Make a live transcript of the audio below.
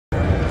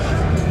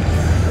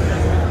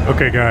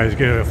Okay guys,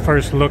 get a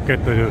first look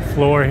at the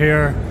floor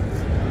here.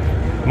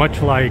 Much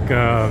like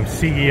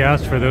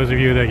CES, for those of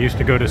you that used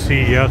to go to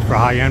CES for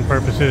high-end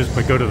purposes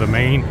but go to the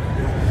main,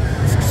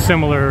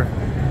 similar,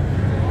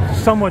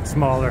 somewhat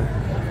smaller.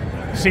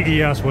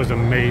 CES was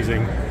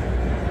amazing,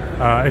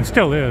 and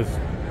still is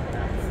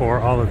for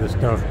all of this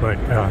stuff, but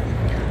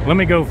let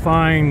me go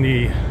find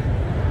the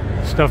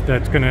stuff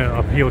that's going to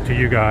appeal to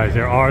you guys.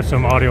 There are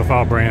some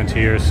audiophile brands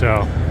here,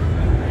 so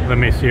let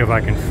me see if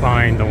I can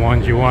find the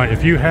ones you want.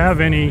 If you have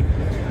any,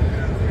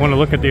 want to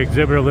look at the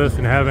exhibitor list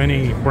and have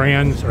any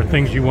brands or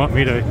things you want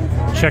me to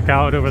check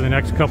out over the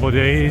next couple of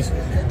days,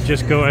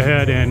 just go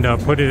ahead and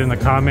put it in the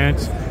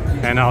comments,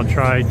 and I'll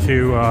try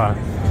to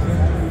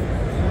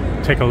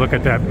take a look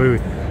at that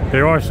booth.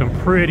 There are some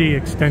pretty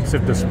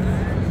extensive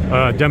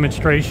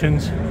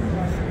demonstrations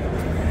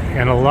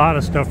and a lot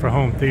of stuff for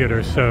home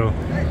theater, so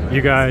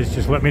you guys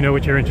just let me know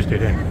what you're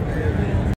interested in.